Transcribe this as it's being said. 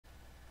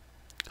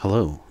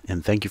Hello,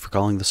 and thank you for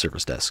calling the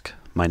service desk.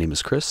 My name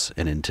is Chris,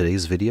 and in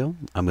today's video,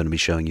 I'm going to be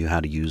showing you how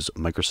to use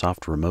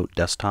Microsft Remote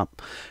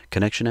Desktop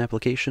Connection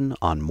application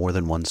on more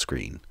than one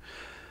screen.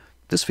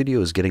 This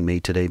video is getting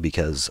made today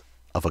because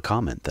of a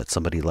comment that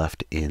somebody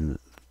left in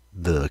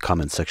the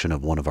comment section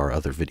of one of our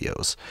other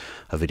videos.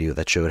 A video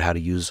that showed how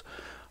to use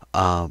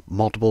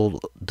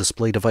multiple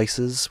display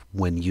devices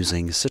when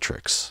using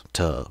Citrix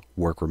to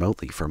work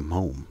remotely from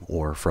home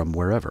or from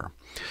wherever.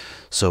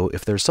 So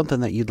if there's something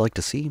that you'd like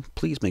to see,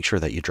 please make sure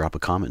that you drop a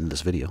comment in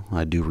this video.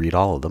 I do read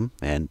all of them,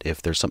 and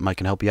if there's something I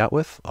can help you out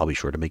with, I'll be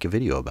sure to make a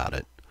video about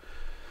it.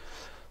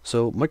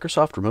 So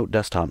Microsft Remote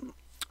Desktop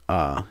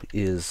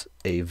is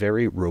a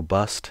very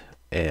robust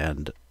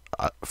and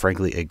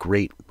frankly a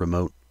great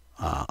remote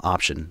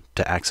option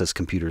to access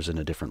computers in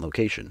a different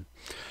location.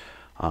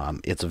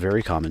 It's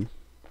very common,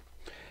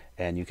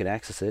 and you can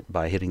access it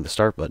by hitting the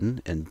start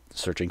button and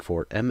searching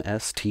for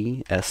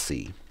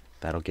mstsc.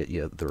 That'll get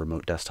you the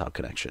remote desktop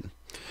connection.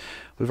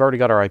 We've already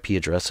got our IP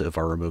address of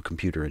our remote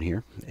computer in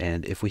here,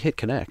 and if we hit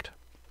connect,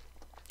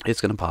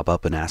 it's going to pop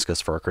up and ask us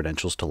for our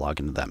credentials to log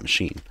into that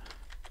machine.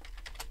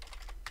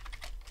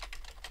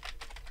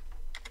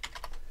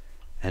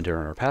 Enter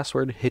in our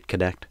password, hit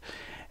connect,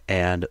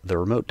 and the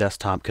remote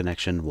desktop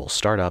connection will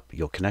start up.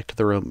 You'll connect to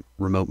the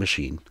remote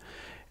machine,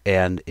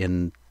 and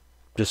in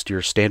just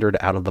your standard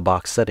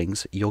out-of-the-box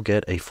settings, you'll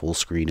get a full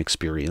screen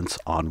experience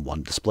on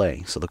one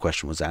display. So the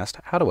question was asked,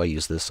 how do I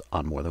use this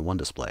on more than one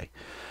display?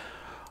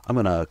 I'm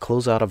going to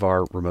close out of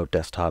our remote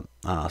desktop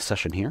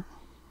session here,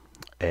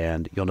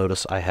 and you'll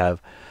notice I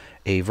have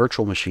a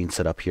virtual machine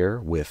set up here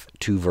with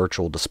two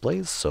virtual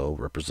displays, so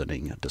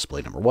representing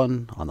display number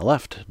 1 on the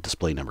left,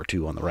 display number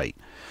 2 on the right.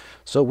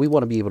 So we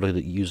want to be able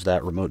to use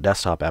that remote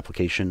desktop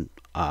application,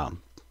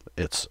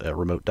 it's a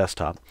remote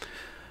desktop,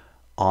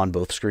 on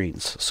both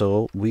screens.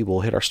 So we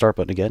will hit our start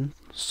button again,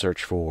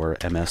 search for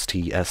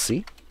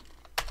mstsc,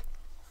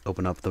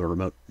 open up the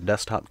remote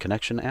desktop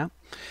connection app,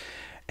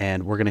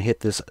 and we're going to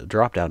hit this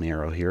drop down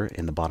arrow here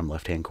in the bottom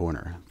left hand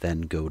corner.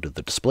 Then go to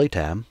the display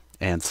tab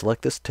and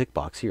select this tick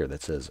box here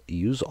that says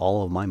use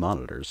all of my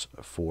monitors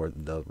for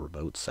the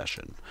remote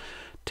session.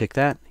 Tick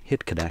that,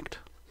 hit connect,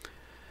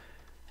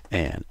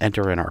 and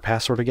enter in our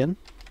password again.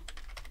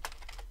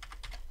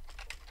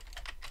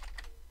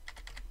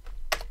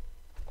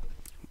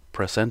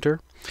 Press enter,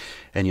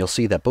 and you'll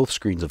see that both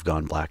screens have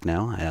gone black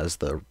now as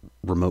the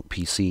remote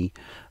PC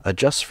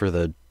adjusts for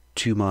the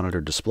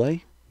 2-monitor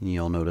display.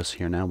 You'll notice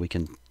here now we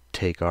can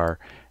take our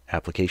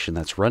application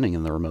that's running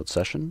in the remote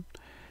session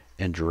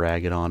and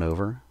drag it on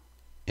over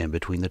in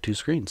between the two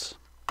screens.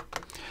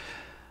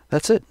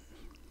 That's it.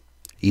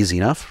 Easy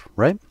enough,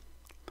 right?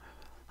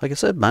 Like I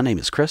said, my name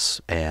is Chris,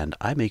 and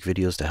I make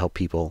videos to help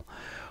people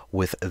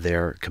with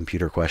their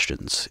computer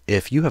questions.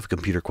 If you have a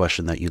computer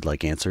question that you'd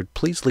like answered,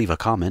 please leave a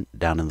comment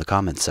down in the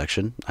comments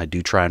section. I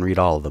do try and read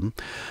all of them.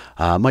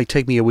 It might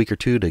take me a week or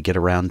two to get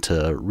around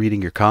to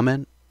reading your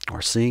comment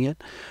or seeing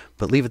it,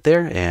 but leave it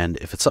there, and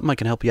if it's something I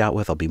can help you out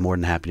with, I'll be more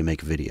than happy to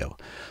make a video.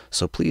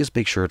 So please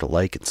make sure to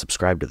like and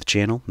subscribe to the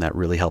channel. That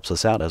really helps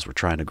us out as we're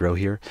trying to grow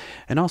here.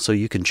 And also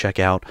you can check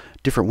out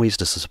different ways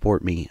to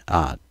support me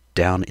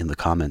down in the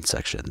comments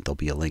section. There'll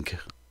be a link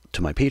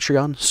to my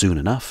Patreon soon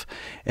enough,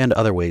 and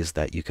other ways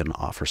that you can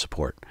offer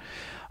support.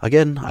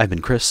 Again, I've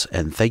been Chris,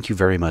 and thank you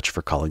very much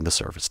for calling the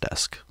service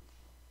desk.